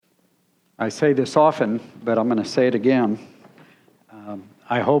I say this often, but I'm going to say it again.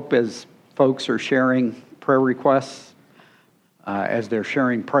 I hope as folks are sharing prayer requests, as they're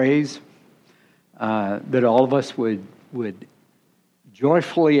sharing praise, that all of us would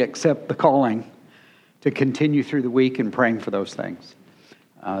joyfully accept the calling to continue through the week in praying for those things.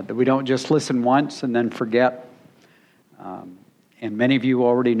 That we don't just listen once and then forget. And many of you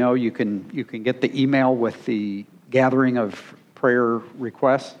already know you can get the email with the gathering of prayer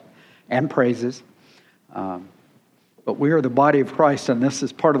requests and praises. But we are the body of Christ, and this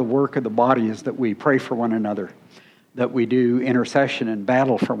is part of the work of the body, is that we pray for one another, that we do intercession and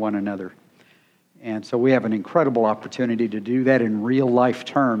battle for one another. And so we have an incredible opportunity to do that in real life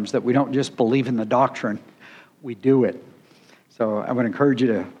terms, that we don't just believe in the doctrine, we do it. So I would encourage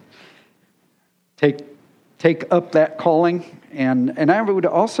you to take up that calling. And I would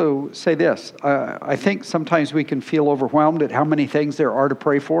also say this, I think sometimes we can feel overwhelmed at how many things there are to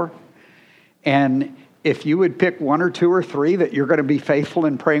pray for. And if you would pick one or two or three that you're going to be faithful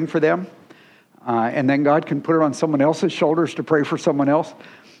in praying for them, and then God can put it on someone else's shoulders to pray for someone else,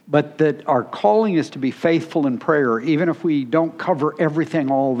 but that our calling is to be faithful in prayer, even if we don't cover everything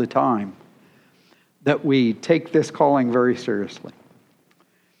all the time, that we take this calling very seriously.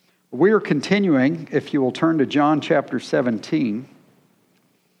 We are continuing, if you will turn to John chapter 17,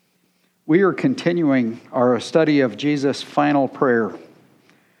 we are continuing our study of Jesus' final prayer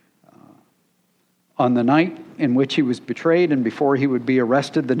on the night in which he was betrayed and before he would be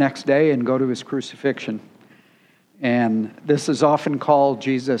arrested the next day and go to his crucifixion. And this is often called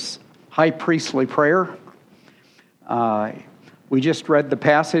Jesus' high priestly prayer. We just read the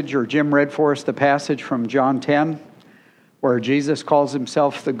passage, or Jim read for us the passage from John 10, where Jesus calls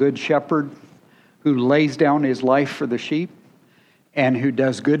himself the good shepherd who lays down his life for the sheep and who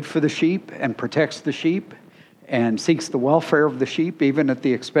does good for the sheep and protects the sheep and seeks the welfare of the sheep, even at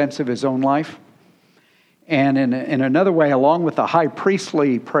the expense of his own life. And in another way, along with the high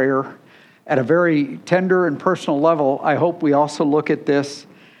priestly prayer, at a very tender and personal level, I hope we also look at this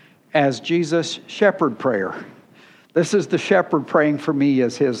as Jesus' shepherd prayer. This is the shepherd praying for me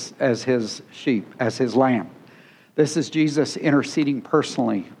as his sheep, as his lamb. This is Jesus interceding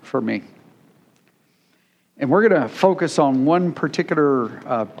personally for me. And we're going to focus on one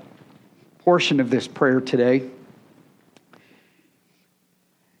particular portion of this prayer today.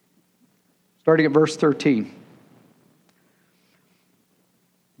 Starting at verse 13.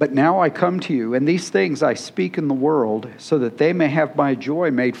 But now I come to you, and these things I speak in the world, so that they may have my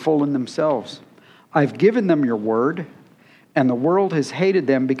joy made full in themselves. I've given them your word, and the world has hated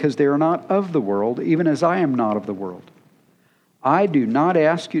them because they are not of the world, even as I am not of the world. I do not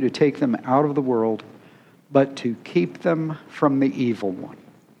ask you to take them out of the world, but to keep them from the evil one.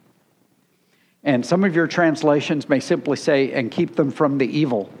 And some of your translations may simply say, and keep them from the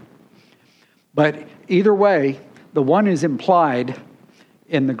evil. But either way, the one is implied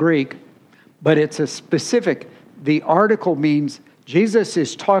in the Greek, but it's a specific. The article means Jesus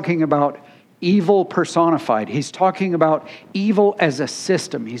is talking about evil personified. He's talking about evil as a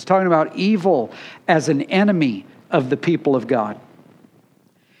system. He's talking about evil as an enemy of the people of God.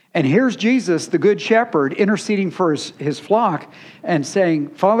 And here's Jesus, the good shepherd, interceding for his flock and saying,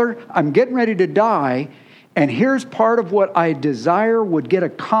 Father, I'm getting ready to die, and here's part of what I desire would get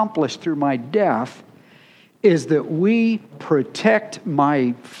accomplished through my death, is that we protect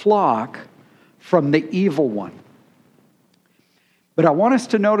my flock from the evil one. But I want us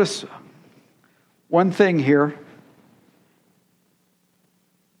to notice one thing here.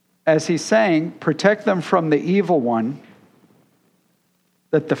 As he's saying, protect them from the evil one,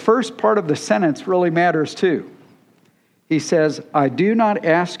 that the first part of the sentence really matters too. He says, I do not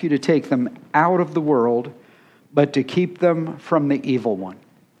ask you to take them out of the world, but to keep them from the evil one.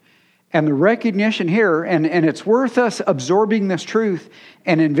 And the recognition here, and it's worth us absorbing this truth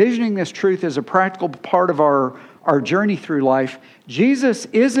and envisioning this truth as a practical part of our journey through life. Jesus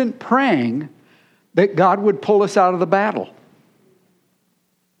isn't praying that God would pull us out of the battle.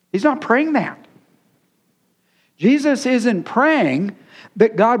 He's not praying that. Jesus isn't praying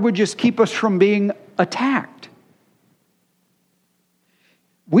that God would just keep us from being attacked.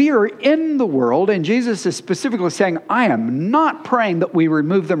 We are in the world, and Jesus is specifically saying, I am not praying that we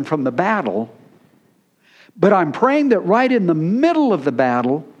remove them from the battle, but I'm praying that right in the middle of the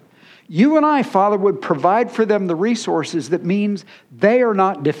battle, you and I, Father, would provide for them the resources that means they are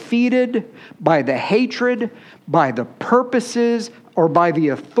not defeated by the hatred, by the purposes, or by the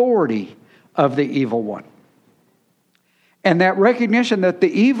authority of the evil one. And that recognition that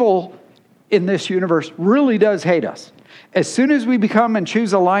the evil in this universe really does hate us. As soon as we become and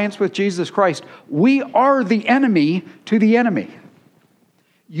choose alliance with Jesus Christ, we are the enemy to the enemy.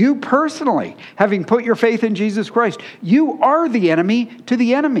 You personally, having put your faith in Jesus Christ, you are the enemy to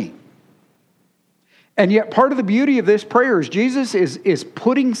the enemy. And yet part of the beauty of this prayer is Jesus is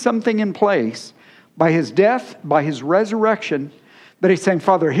putting something in place by his death, by his resurrection, that he's saying,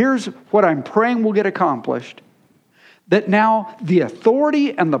 Father, here's what I'm praying will get accomplished. That now the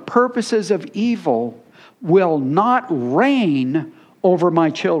authority and the purposes of evil will not reign over my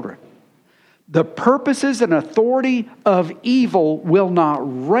children. The purposes and authority of evil will not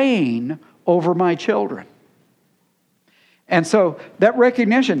reign over my children. And so that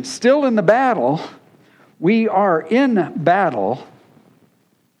recognition, still in the battle, we are in battle,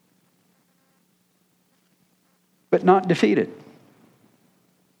 but not defeated.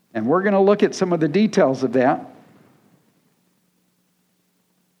 And we're going to look at some of the details of that.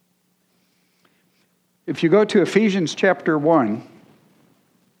 If you go to Ephesians chapter 1,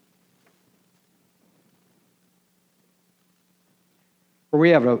 where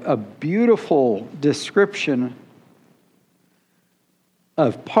we have a beautiful description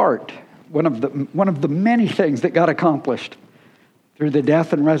of one of the many things that got accomplished through the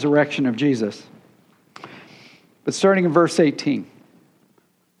death and resurrection of Jesus. But starting in verse 18,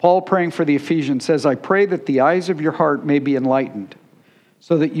 Paul, praying for the Ephesians, says, I pray that the eyes of your heart may be enlightened,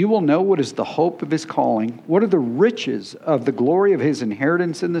 so that you will know what is the hope of his calling, what are the riches of the glory of his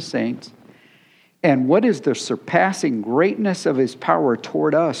inheritance in the saints, and what is the surpassing greatness of his power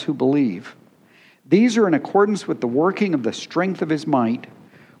toward us who believe. These are in accordance with the working of the strength of his might,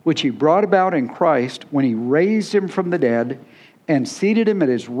 which he brought about in Christ when he raised him from the dead and seated him at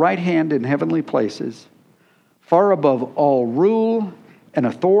his right hand in heavenly places, far above all rule and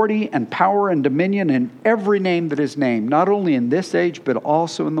authority and power and dominion and every name that is named, not only in this age, but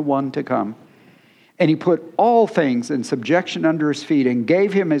also in the one to come. And he put all things in subjection under his feet and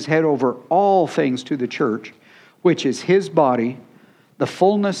gave him his head over all things to the church, which is his body, the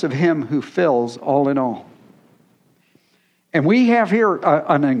fullness of him who fills all in all. And we have here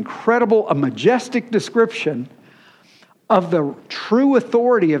an incredible, a majestic description of the true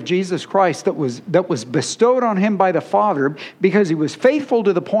authority of Jesus Christ that was bestowed on him by the Father because he was faithful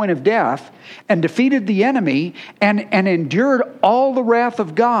to the point of death and defeated the enemy and endured all the wrath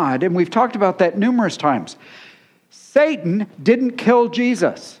of God. And we've talked about that numerous times. Satan didn't kill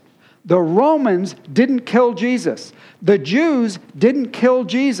Jesus. The Romans didn't kill Jesus. The Jews didn't kill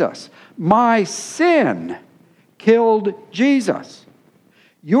Jesus. My sin killed Jesus.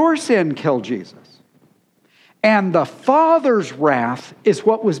 Your sin killed Jesus. And the Father's wrath is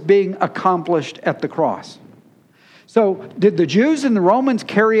what was being accomplished at the cross. So, did the Jews and the Romans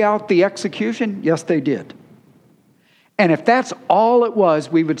carry out the execution? Yes, they did. And if that's all it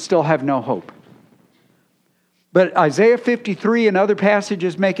was, we would still have no hope. But Isaiah 53 and other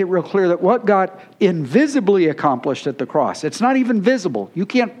passages make it real clear that what got invisibly accomplished at the cross, it's not even visible. You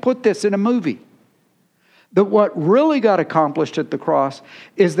can't put this in a movie. That what really got accomplished at the cross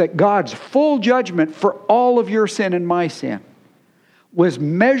is that God's full judgment for all of your sin and my sin was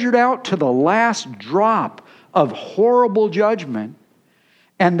measured out to the last drop of horrible judgment,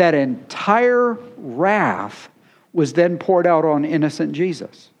 and that entire wrath was then poured out on innocent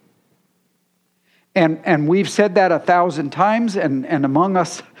Jesus. And we've said that 1,000 times, and among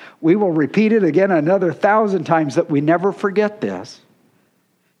us, we will repeat it again another 1,000 times, that we never forget this.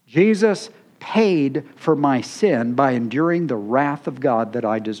 Jesus paid for my sin by enduring the wrath of God that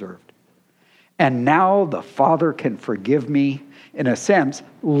I deserved. And now the Father can forgive me, in a sense,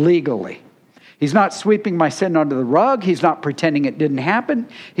 legally. He's not sweeping my sin under the rug. He's not pretending it didn't happen.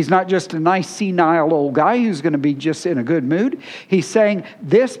 He's not just a nice senile old guy who's going to be just in a good mood. He's saying,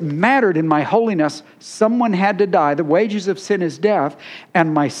 this mattered in my holiness. Someone had to die. The wages of sin is death.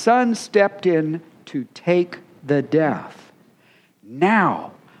 And my Son stepped in to take the death.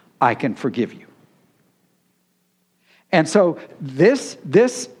 Now I can forgive you. And so this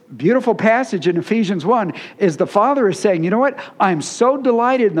beautiful passage in Ephesians 1 is the Father is saying, you know what? I'm so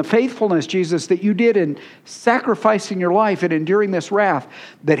delighted in the faithfulness, Jesus, that you did in sacrificing your life and enduring this wrath,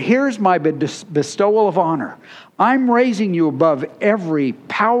 that here's my bestowal of honor. I'm raising you above every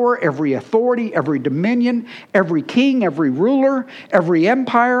power, every authority, every dominion, every king, every ruler, every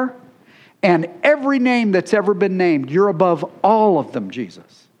empire, and every name that's ever been named. You're above all of them,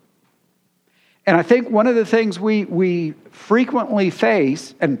 Jesus. And I think one of the things we frequently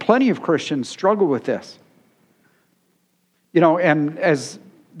face, and plenty of Christians struggle with this, and as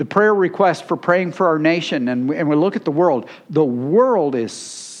the prayer request for praying for our nation, and we look at the world is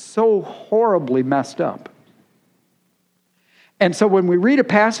so horribly messed up. And so when we read a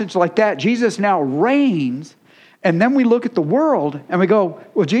passage like that, Jesus now reigns, and then we look at the world and we go,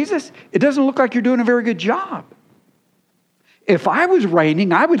 well, Jesus, it doesn't look like you're doing a very good job. If I was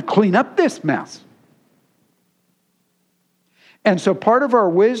reigning, I would clean up this mess. And so part of our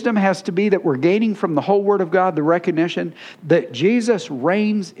wisdom has to be that we're gaining from the whole Word of God the recognition that Jesus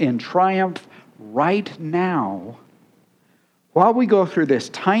reigns in triumph right now while we go through this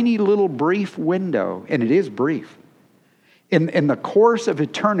tiny little brief window, and it is brief, in the course of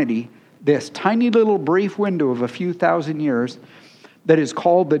eternity, this tiny little brief window of a few thousand years that is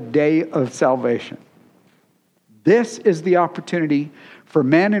called the day of salvation. This is the opportunity for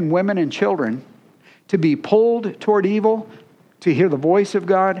men and women and children to be pulled toward evil, to hear the voice of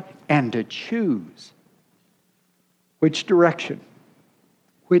God, and to choose which direction,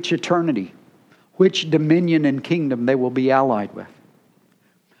 which eternity, which dominion and kingdom they will be allied with.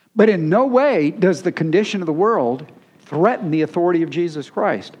 But in no way does the condition of the world threaten the authority of Jesus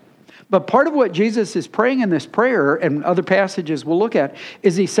Christ. But part of what Jesus is praying in this prayer, and other passages we'll look at,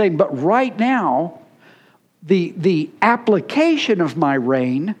 is he's saying, but right now, the application of my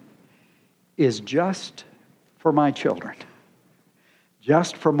reign is just for my children,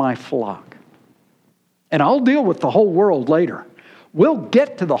 just for my flock. And I'll deal with the whole world later. We'll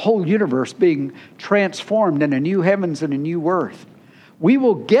get to the whole universe being transformed in a new heavens and a new earth. We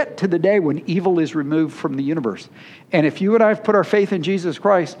will get to the day when evil is removed from the universe. And if you and I have put our faith in Jesus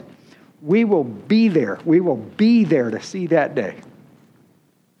Christ, we will be there. We will be there to see that day.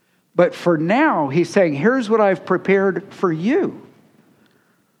 But for now, he's saying, here's what I've prepared for you.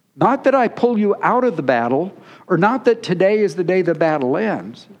 Not that I pull you out of the battle, or not that today is the day the battle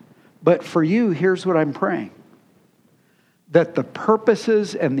ends, but for you, here's what I'm praying. That the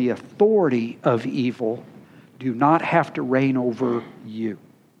purposes and the authority of evil do not have to reign over you.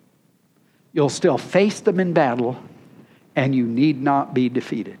 You'll still face them in battle, and you need not be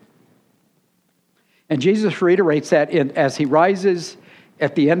defeated. And Jesus reiterates that as he rises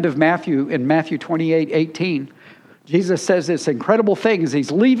at the end of Matthew, in Matthew 28:18. Jesus says this incredible thing as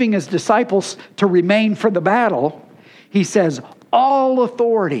he's leaving his disciples to remain for the battle. He says, all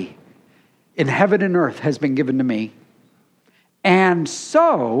authority in heaven and earth has been given to me. And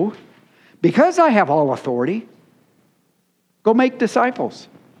so, because I have all authority, go make disciples.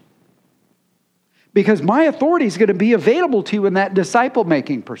 Because my authority is going to be available to you in that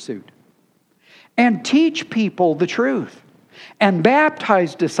disciple-making pursuit. And teach people the truth. And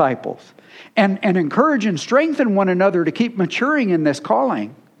baptize disciples. And encourage and strengthen one another to keep maturing in this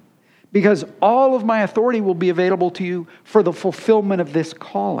calling. Because all of my authority will be available to you for the fulfillment of this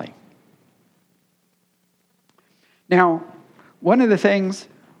calling. Now, one of the things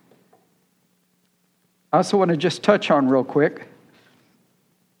I also want to just touch on real quick.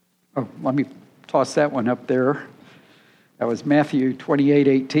 Oh, let me toss that one up there. That was Matthew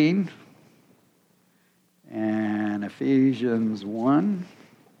 28:18. And Ephesians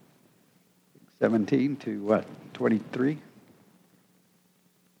 1:17 to 23.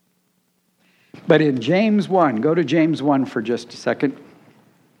 But in James 1, go to James 1 for just a second.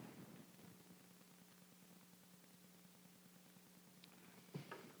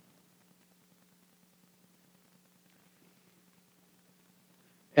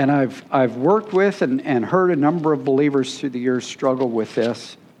 And I've worked with and heard a number of believers through the years struggle with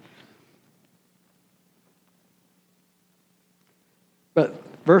this. But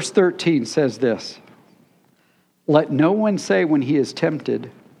verse 13 says this, let no one say when he is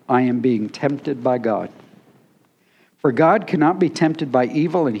tempted, I am being tempted by God. For God cannot be tempted by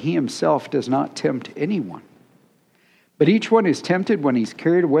evil, and he himself does not tempt anyone. But each one is tempted when he's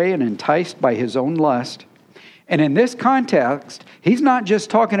carried away and enticed by his own lust. And in this context, he's not just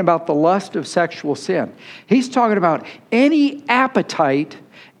talking about the lust of sexual sin. He's talking about any appetite,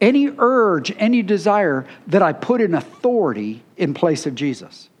 any urge, any desire that I put in authority in place of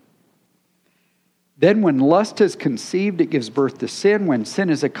Jesus. Then when lust is conceived, it gives birth to sin. When sin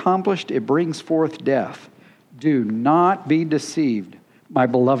is accomplished, it brings forth death. Do not be deceived, my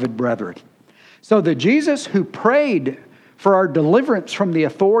beloved brethren. So the Jesus who prayed for our deliverance from the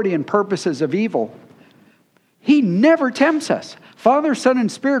authority and purposes of evil, he never tempts us. Father, Son,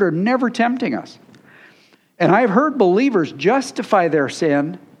 and Spirit are never tempting us. And I've heard believers justify their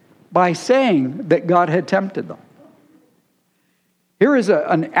sin by saying that God had tempted them. Here is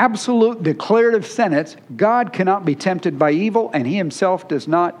an absolute declarative sentence. God cannot be tempted by evil, and he himself does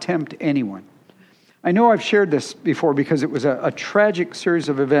not tempt anyone. I know I've shared this before because it was a tragic series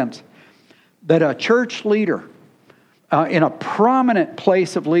of events that a church leader in a prominent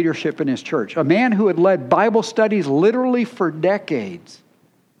place of leadership in his church, a man who had led Bible studies literally for decades,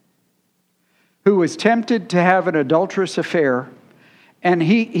 who was tempted to have an adulterous affair, and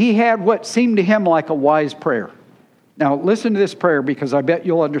he had what seemed to him like a wise prayer. Now listen to this prayer because I bet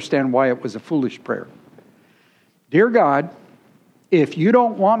you'll understand why it was a foolish prayer. Dear God, if you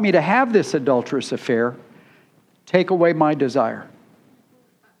don't want me to have this adulterous affair, take away my desire.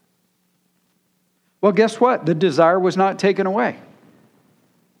 Well, guess what? The desire was not taken away.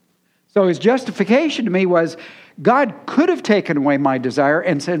 So his justification to me was, God could have taken away my desire,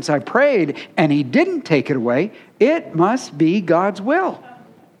 and since I prayed and he didn't take it away, it must be God's will.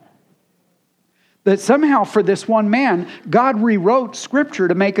 That somehow for this one man, God rewrote Scripture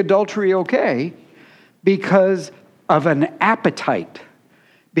to make adultery okay because of an appetite,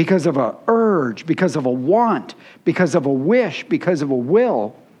 because of an urge, because of a want, because of a wish, because of a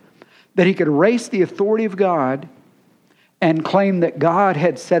will, that he could erase the authority of God and claim that God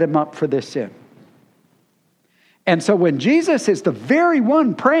had set him up for this sin. And so when Jesus is the very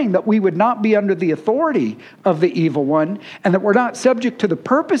one praying that we would not be under the authority of the evil one and that we're not subject to the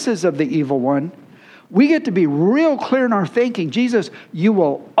purposes of the evil one, we get to be real clear in our thinking. Jesus, you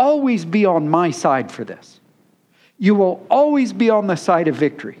will always be on my side for this. You will always be on the side of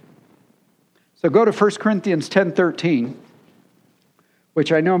victory. So go to 1 Corinthians 10:13,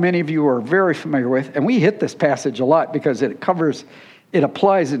 which I know many of you are very familiar with. And we hit this passage a lot because it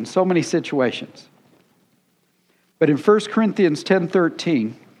applies in so many situations. But in 1 Corinthians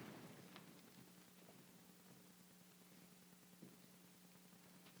 10:13,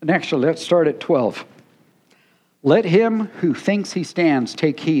 and actually let's start at 12. Let him who thinks he stands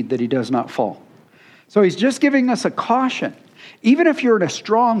take heed that he does not fall. So he's just giving us a caution. Even if you're in a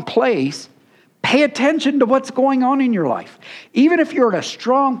strong place, pay attention to what's going on in your life. Even if you're in a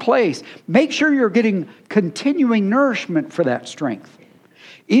strong place, make sure you're getting continuing nourishment for that strength.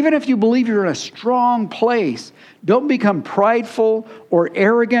 Even if you believe you're in a strong place, don't become prideful or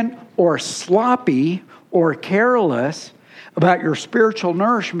arrogant or sloppy or careless about your spiritual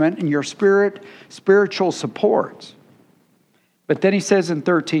nourishment and your spiritual supports. But then he says in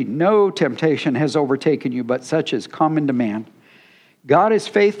 13, no temptation has overtaken you, but such is common to man. God is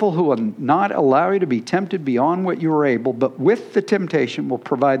faithful, who will not allow you to be tempted beyond what you are able, but with the temptation will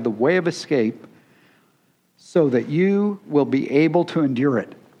provide the way of escape so that you will be able to endure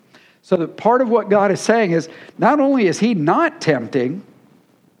it. So that part of what God is saying is, not only is he not tempting,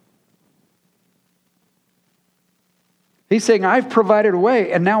 he's saying, I've provided a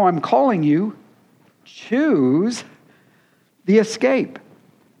way, and now I'm calling you, choose the escape.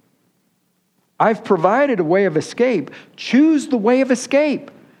 I've provided a way of escape. Choose the way of escape.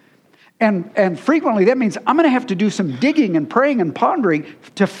 And frequently that means I'm going to have to do some digging and praying and pondering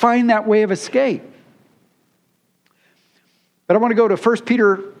to find that way of escape. But I want to go to 1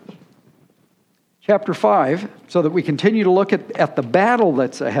 Peter chapter 5 so that we continue to look at the battle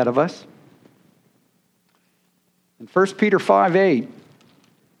that's ahead of us. In 1 Peter 5:8,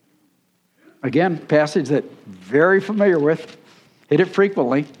 again, passage that I'm very familiar with, hit it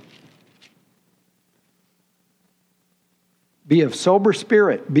frequently. Be of sober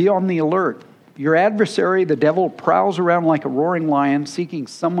spirit, be on the alert. Your adversary, the devil, prowls around like a roaring lion, seeking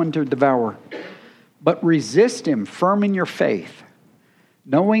someone to devour. But resist him, firm in your faith,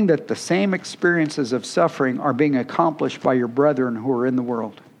 knowing that the same experiences of suffering are being accomplished by your brethren who are in the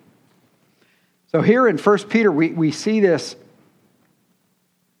world. So here in 1 Peter, we see this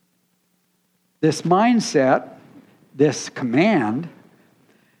mindset, this command,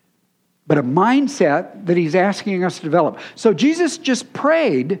 but a mindset that he's asking us to develop. So Jesus just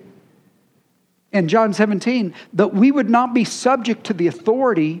prayed in John 17 that we would not be subject to the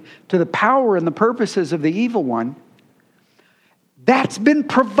authority, to the power and the purposes of the evil one. That's been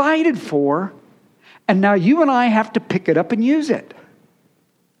provided for, and now you and I have to pick it up and use it.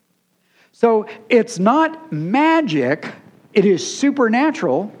 So it's not magic, it is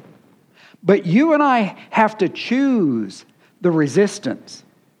supernatural, but you and I have to choose the resistance.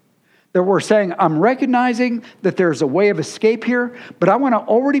 That we're saying, I'm recognizing that there's a way of escape here, but I want to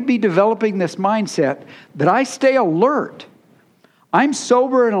already be developing this mindset that I stay alert. I'm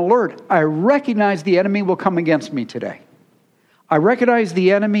sober and alert. I recognize the enemy will come against me today. I recognize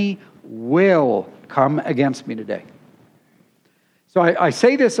the enemy will come against me today. So I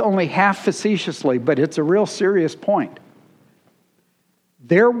say this only half facetiously, but it's a real serious point.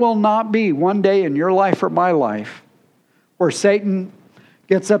 There will not be one day in your life or my life where Satan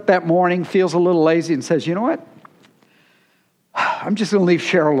gets up that morning, feels a little lazy, and says, you know what? I'm just going to leave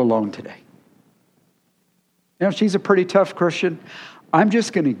Cheryl alone today. You know, she's a pretty tough Christian. I'm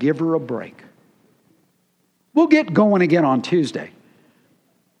just going to give her a break. We'll get going again on Tuesday.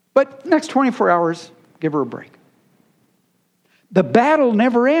 But next 24 hours, give her a break. The battle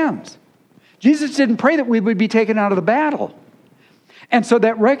never ends. Jesus didn't pray that we would be taken out of the battle. And so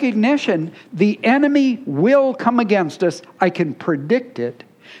that recognition, the enemy will come against us. I can predict it.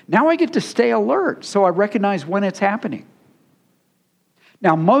 Now I get to stay alert so I recognize when it's happening.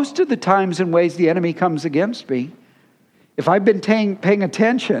 Now, most of the times and ways the enemy comes against me, if I've been paying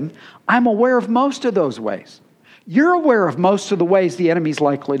attention, I'm aware of most of those ways. You're aware of most of the ways the enemy's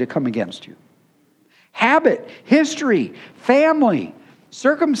likely to come against you. Habit, history, family,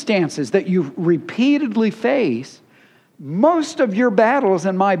 circumstances that you repeatedly face, most of your battles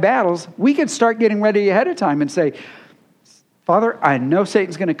and my battles, we can start getting ready ahead of time and say, Father, I know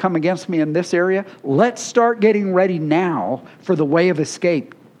Satan's going to come against me in this area. Let's start getting ready now for the way of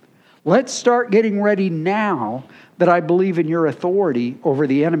escape. Let's start getting ready now that I believe in your authority over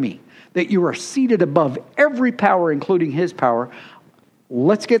the enemy, that you are seated above every power, including his power.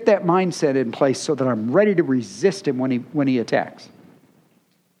 Let's get that mindset in place so that I'm ready to resist him when he attacks.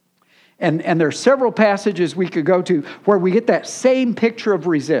 And there are several passages we could go to where we get that same picture of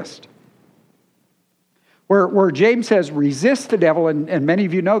resist. Where James says, resist the devil, and many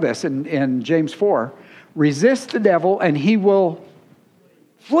of you know this in James 4, resist the devil and he will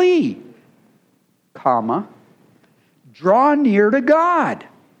flee, draw near to God.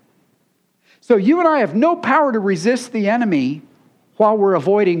 So you and I have no power to resist the enemy while we're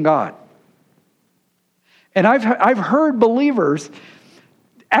avoiding God. And I've heard believers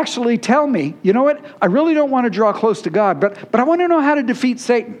actually tell me, you know what, I really don't want to draw close to God, but I want to know how to defeat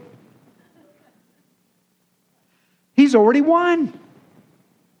Satan. He's already won.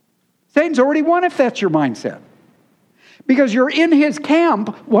 Satan's already won if that's your mindset. Because you're in his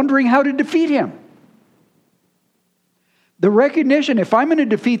camp wondering how to defeat him. The recognition, if I'm going to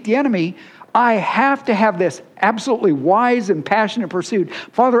defeat the enemy, I have to have this absolutely wise and passionate pursuit.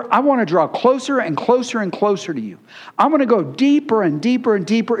 Father, I want to draw closer and closer and closer to you. I want to go deeper and deeper and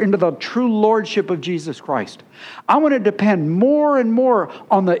deeper into the true lordship of Jesus Christ. I want to depend more and more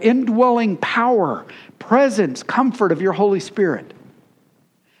on the indwelling power, presence, comfort of your Holy Spirit.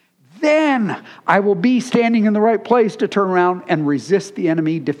 Then I will be standing in the right place to turn around and resist the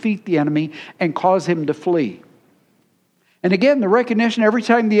enemy, defeat the enemy, and cause him to flee. And again, the recognition every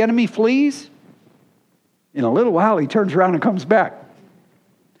time the enemy flees, in a little while he turns around and comes back.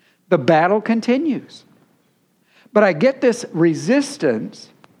 The battle continues. But I get this resistance,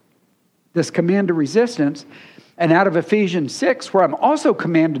 this command to resistance, and out of Ephesians 6, where I'm also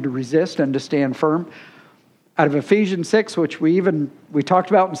commanded to resist and to stand firm, out of Ephesians 6, which we talked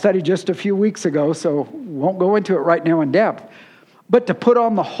about and studied just a few weeks ago, so won't go into it right now in depth, but to put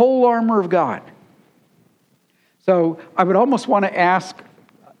on the whole armor of God. So I would almost want to ask,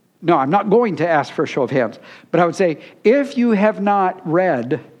 no, I'm not going to ask for a show of hands, but I would say, if you have not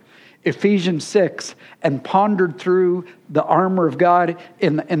read Ephesians 6 and pondered through the armor of God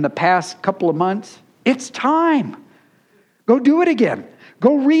in the past couple of months, it's time. Go do it again.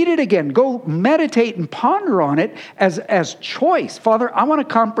 Go read it again. Go meditate and ponder on it as choice. Father, I want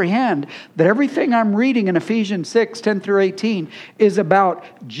to comprehend that everything I'm reading in Ephesians 6, 10 through 18 is about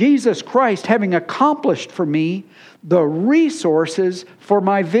Jesus Christ having accomplished for me the resources for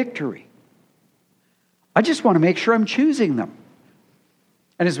my victory. I just want to make sure I'm choosing them.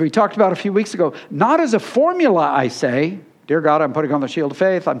 And as we talked about a few weeks ago, not as a formula, I say, dear God, I'm putting on the shield of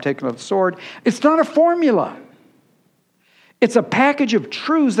faith, I'm taking up the sword. It's not a formula. It's a package of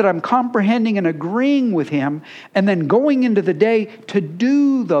truths that I'm comprehending and agreeing with him, and then going into the day to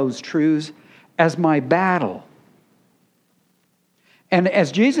do those truths as my battle. And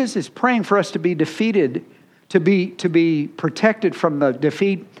as Jesus is praying for us to be defeated, to be protected from the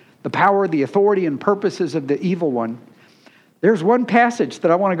defeat, the power, the authority, and purposes of the evil one, there's one passage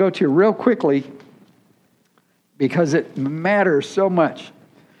that I want to go to real quickly because it matters so much.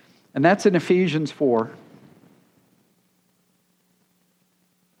 And that's in Ephesians 4.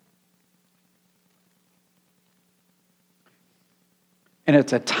 And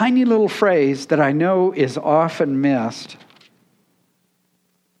it's a tiny little phrase that I know is often missed.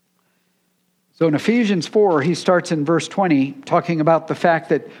 So in Ephesians 4, he starts in verse 20, talking about the fact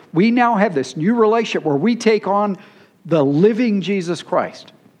that we now have this new relationship where we take on the living Jesus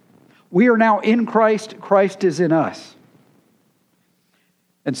Christ. We are now in Christ. Christ is in us.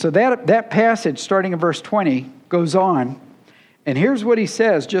 And so that passage, starting in verse 20, goes on. And here's what he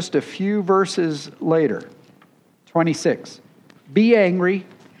says just a few verses later. 26. Be angry,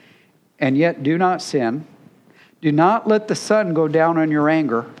 and yet do not sin. Do not let the sun go down on your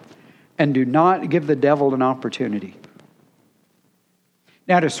anger, and do not give the devil an opportunity.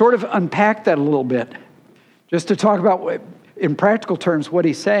 Now, to sort of unpack that a little bit, just to talk about, in practical terms, what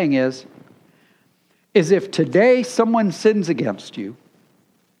he's saying is if today someone sins against you,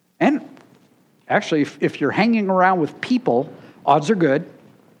 and actually, if you're hanging around with people, odds are good.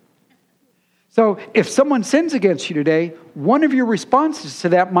 So if someone sins against you today, one of your responses to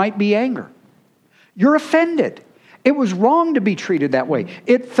that might be anger. You're offended. It was wrong to be treated that way.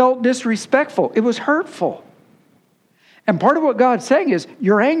 It felt disrespectful. It was hurtful. And part of what God's saying is,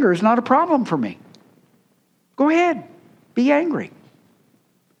 your anger is not a problem for me. Go ahead, be angry.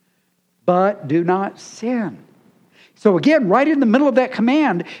 But do not sin. So again, right in the middle of that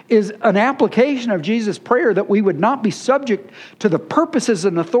command is an application of Jesus' prayer that we would not be subject to the purposes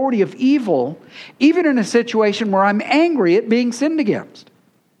and authority of evil, even in a situation where I'm angry at being sinned against.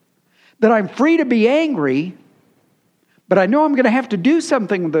 That I'm free to be angry, but I know I'm going to have to do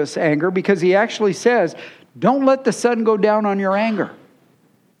something with this anger, because he actually says, don't let the sun go down on your anger.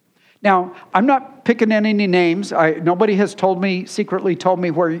 Now, I'm not picking any names. Nobody has secretly told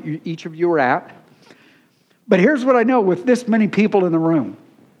me where each of you are at. But here's what I know with this many people in the room.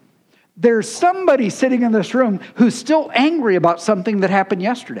 There's somebody sitting in this room who's still angry about something that happened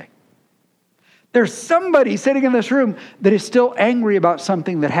yesterday. There's somebody sitting in this room that is still angry about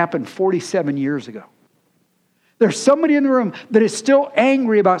something that happened 47 years ago. There's somebody in the room that is still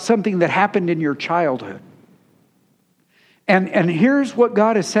angry about something that happened in your childhood. And here's what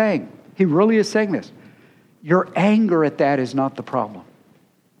God is saying. He really is saying this. Your anger at that is not the problem.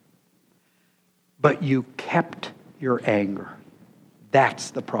 But you kept your anger.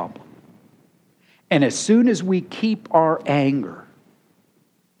 That's the problem. And as soon as we keep our anger,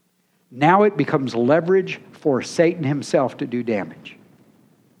 now it becomes leverage for Satan himself to do damage.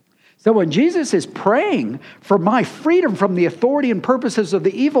 So when Jesus is praying for my freedom from the authority and purposes of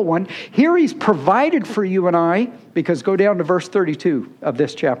the evil one, here he's provided for you and I, because go down to verse 32 of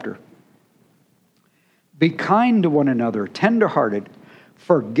this chapter. Be kind to one another, tenderhearted,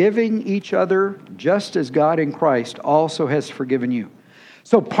 forgiving each other, just as God in Christ also has forgiven you.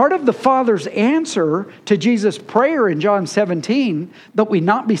 So part of the Father's answer to Jesus' prayer in John 17, that we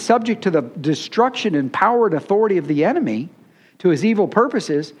not be subject to the destruction and power and authority of the enemy, to his evil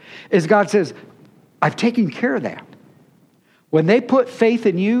purposes, is God says, I've taken care of that. When they put faith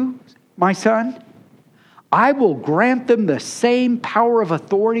in you, my son, I will grant them the same power of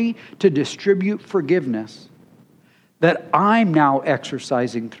authority to distribute forgiveness that I'm now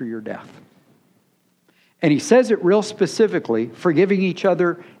exercising through your death. And he says it real specifically, forgiving each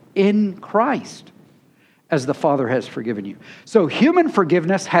other in Christ, as the Father has forgiven you. So human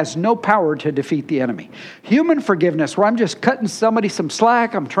forgiveness has no power to defeat the enemy. Human forgiveness, where I'm just cutting somebody some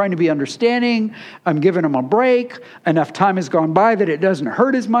slack, I'm trying to be understanding, I'm giving them a break, enough time has gone by that it doesn't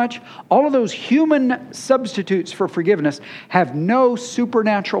hurt as much. All of those human substitutes for forgiveness have no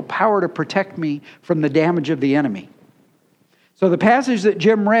supernatural power to protect me from the damage of the enemy. So the passage that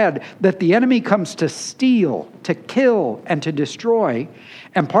Jim read, that the enemy comes to steal, to kill, and to destroy.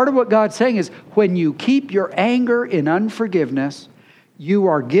 And part of what God's saying is, when you keep your anger in unforgiveness, you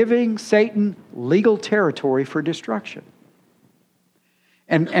are giving Satan legal territory for destruction.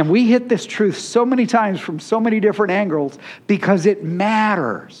 And we hit this truth so many times from so many different angles, because it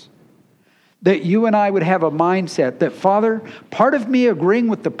matters that you and I would have a mindset that, Father, part of me agreeing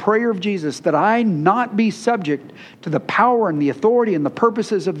with the prayer of Jesus that I not be subject to the power and the authority and the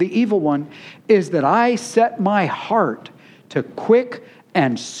purposes of the evil one, is that I set my heart to quick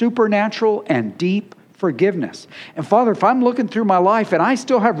and supernatural and deep forgiveness. And Father, if I'm looking through my life and I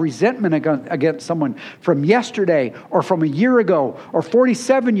still have resentment against someone from yesterday or from a year ago or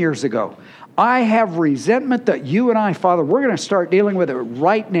 47 years ago, I have resentment that you and I, Father, we're going to start dealing with it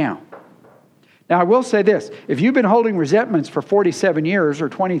right now. Now, I will say this. If you've been holding resentments for 47 years or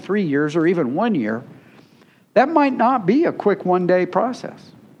 23 years or even 1 year, that might not be a quick one-day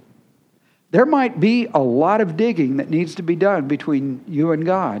process. There might be a lot of digging that needs to be done between you and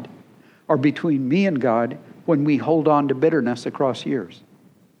God, or between me and God, when we hold on to bitterness across years.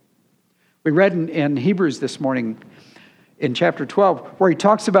 We read in Hebrews this morning in chapter 12, where he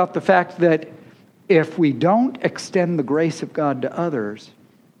talks about the fact that if we don't extend the grace of God to others,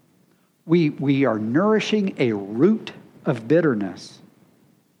 we are nourishing a root of bitterness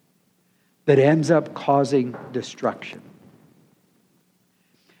that ends up causing destruction.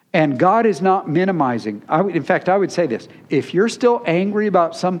 And God is not minimizing. In fact, I would say this. If you're still angry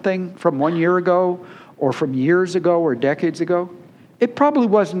about something from 1 year ago or from years ago or decades ago, it probably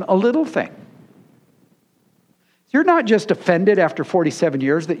wasn't a little thing. You're not just offended after 47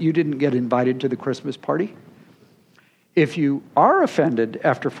 years that you didn't get invited to the Christmas party. If you are offended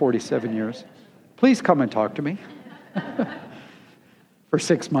after 47 years, please come and talk to me for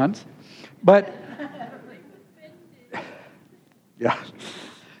 6 months. But, yeah.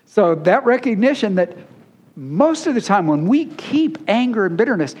 So that recognition that most of the time when we keep anger and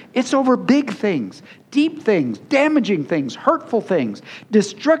bitterness, it's over big things, deep things, damaging things, hurtful things,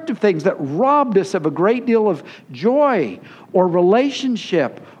 destructive things that robbed us of a great deal of joy or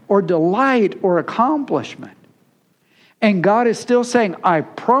relationship or delight or accomplishment. And God is still saying, I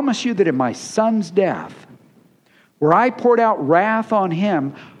promise you that in my Son's death, where I poured out wrath on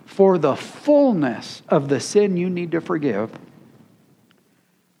him for the fullness of the sin you need to forgive,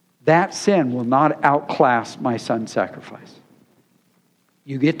 that sin will not outclass my Son's sacrifice.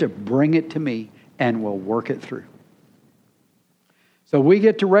 You get to bring it to me and we'll work it through. So we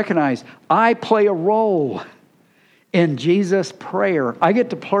get to recognize I play a role in Jesus' prayer. I get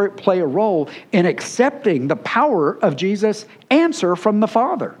to play a role in accepting the power of Jesus' answer from the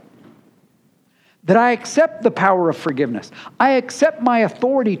Father. That I accept the power of forgiveness. I accept my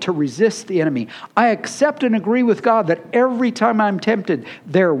authority to resist the enemy. I accept and agree with God that every time I'm tempted,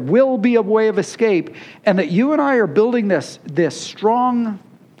 there will be a way of escape. And that you and I are building this strong,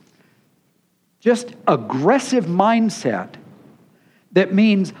 just aggressive mindset that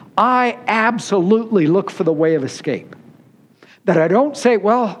means I absolutely look for the way of escape. That I don't say,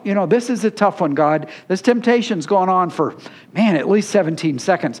 well, this is a tough one, God. This temptation's gone on for, at least 17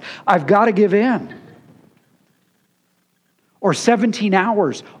 seconds. I've got to give in. Or 17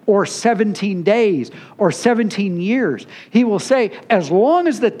 hours, or 17 days, or 17 years. He will say, as long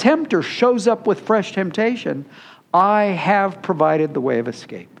as the tempter shows up with fresh temptation, I have provided the way of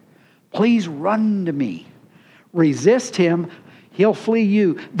escape. Please run to me. Resist him. He'll flee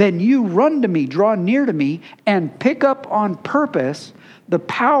you. Then you run to me, draw near to me, and pick up on purpose the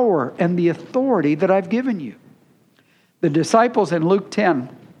power and the authority that I've given you. The disciples in Luke 10.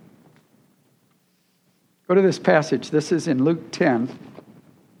 Go to this passage. This is in Luke 10.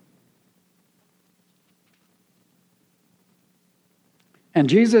 And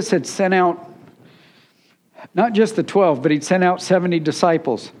Jesus had sent out, not just the 12, but he'd sent out 70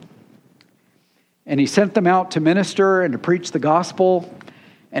 disciples. And he sent them out to minister and to preach the gospel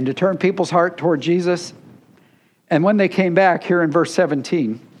and to turn people's heart toward Jesus. And when they came back, here in verse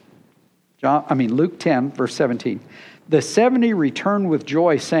 17, Luke 10, verse 17, the 70 returned with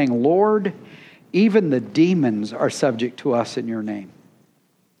joy, saying, Lord, even the demons are subject to us in your name.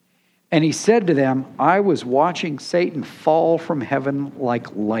 And he said to them, I was watching Satan fall from heaven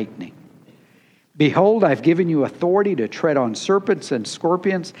like lightning. Behold, I've given you authority to tread on serpents and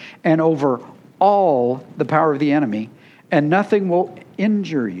scorpions and over all the power of the enemy, and nothing will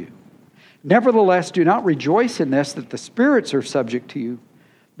injure you. Nevertheless, do not rejoice in this, that the spirits are subject to you,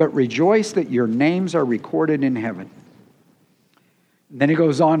 but rejoice that your names are recorded in heaven. And then he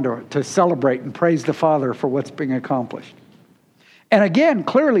goes on to celebrate and praise the Father for what's being accomplished. And again,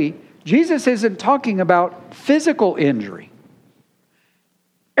 clearly, Jesus isn't talking about physical injury.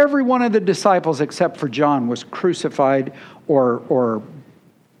 Every one of the disciples except for John was crucified or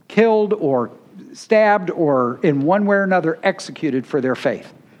killed or stabbed or in one way or another executed for their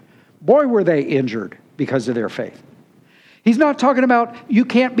faith. Boy, were they injured because of their faith. He's not talking about you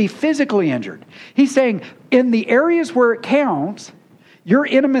can't be physically injured. He's saying in the areas where it counts, your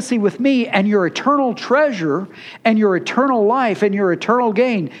intimacy with me and your eternal treasure and your eternal life and your eternal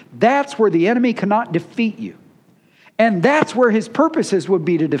gain, that's where the enemy cannot defeat you. And that's where his purposes would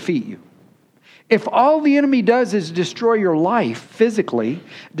be to defeat you. If all the enemy does is destroy your life physically,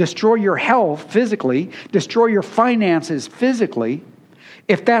 destroy your health physically, destroy your finances physically,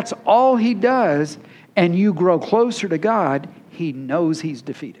 if that's all he does and you grow closer to God, he knows he's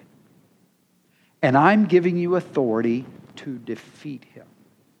defeated. And I'm giving you authority to defeat him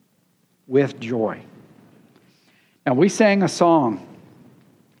with joy. Now, we sang a song,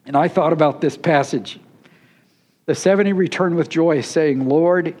 and I thought about this passage. The 70 returned with joy, saying,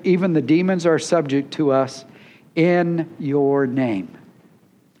 Lord, even the demons are subject to us in your name.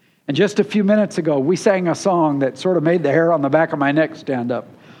 And just a few minutes ago, we sang a song that sort of made the hair on the back of my neck stand up.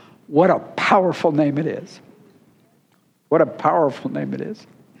 What a powerful name it is. What a powerful name it is.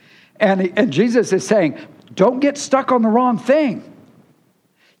 And Jesus is saying, don't get stuck on the wrong thing.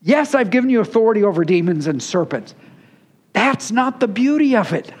 Yes, I've given you authority over demons and serpents. That's not the beauty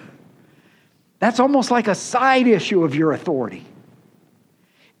of it. That's almost like a side issue of your authority.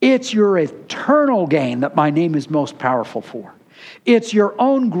 It's your eternal gain that my name is most powerful for. It's your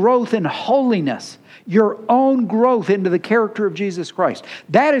own growth in holiness, your own growth into the character of Jesus Christ.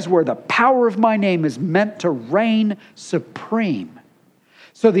 That is where the power of my name is meant to reign supreme.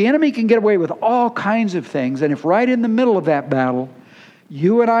 So the enemy can get away with all kinds of things, and if right in the middle of that battle,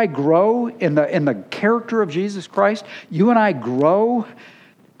 you and I grow in the character of Jesus Christ, you and I grow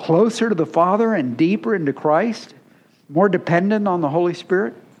closer to the Father and deeper into Christ, more dependent on the Holy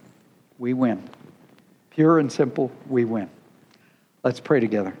Spirit, we win. Pure and simple, we win. Let's pray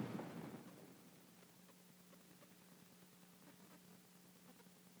together.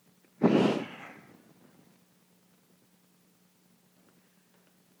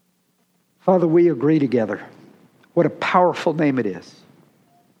 Father, we agree together. What a powerful name it is.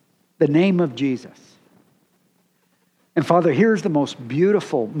 The name of Jesus. And Father, here's the most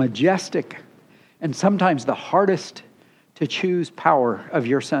beautiful, majestic, and sometimes the hardest to choose power of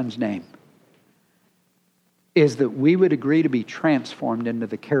your Son's name, is that we would agree to be transformed into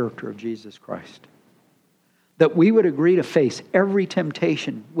the character of Jesus Christ. That we would agree to face every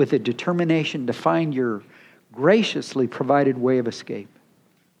temptation with a determination to find your graciously provided way of escape.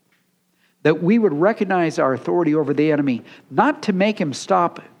 That we would recognize our authority over the enemy, not to make him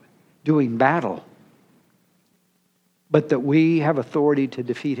stop doing battle, but that we have authority to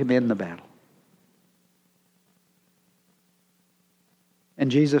defeat him in the battle. And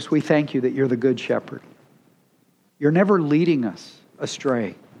Jesus, we thank you that you're the good shepherd. You're never leading us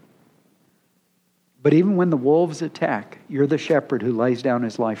astray. But even when the wolves attack, you're the shepherd who lays down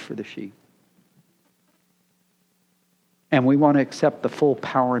his life for the sheep. And we want to accept the full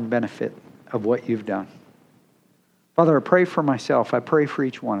power and benefit of what you've done. Father, I pray for myself. I pray for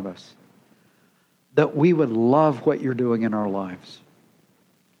each one of us that we would love what you're doing in our lives.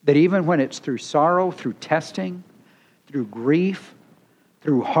 That even when it's through sorrow, through testing, through grief,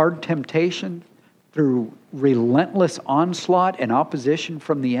 through hard temptation, through relentless onslaught and opposition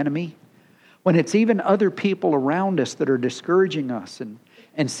from the enemy, when it's even other people around us that are discouraging us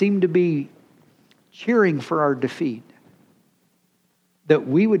and seem to be cheering for our defeat, that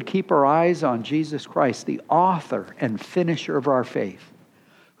we would keep our eyes on Jesus Christ, the author and finisher of our faith,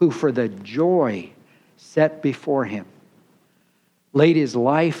 who for the joy set before him laid his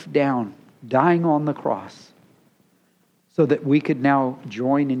life down, dying on the cross, so that we could now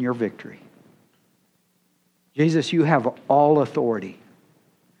join in your victory. Jesus, you have all authority.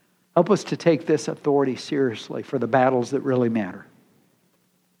 Help us to take this authority seriously for the battles that really matter.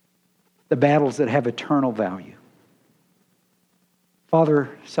 The battles that have eternal value. Father,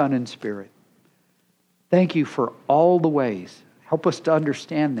 Son, and Spirit, thank you for all the ways. Help us to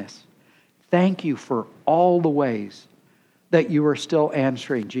understand this. Thank you for all the ways that you are still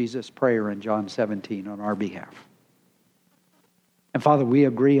answering Jesus' prayer in John 17 on our behalf. And Father, we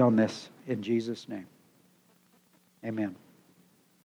agree on this in Jesus' name. Amen.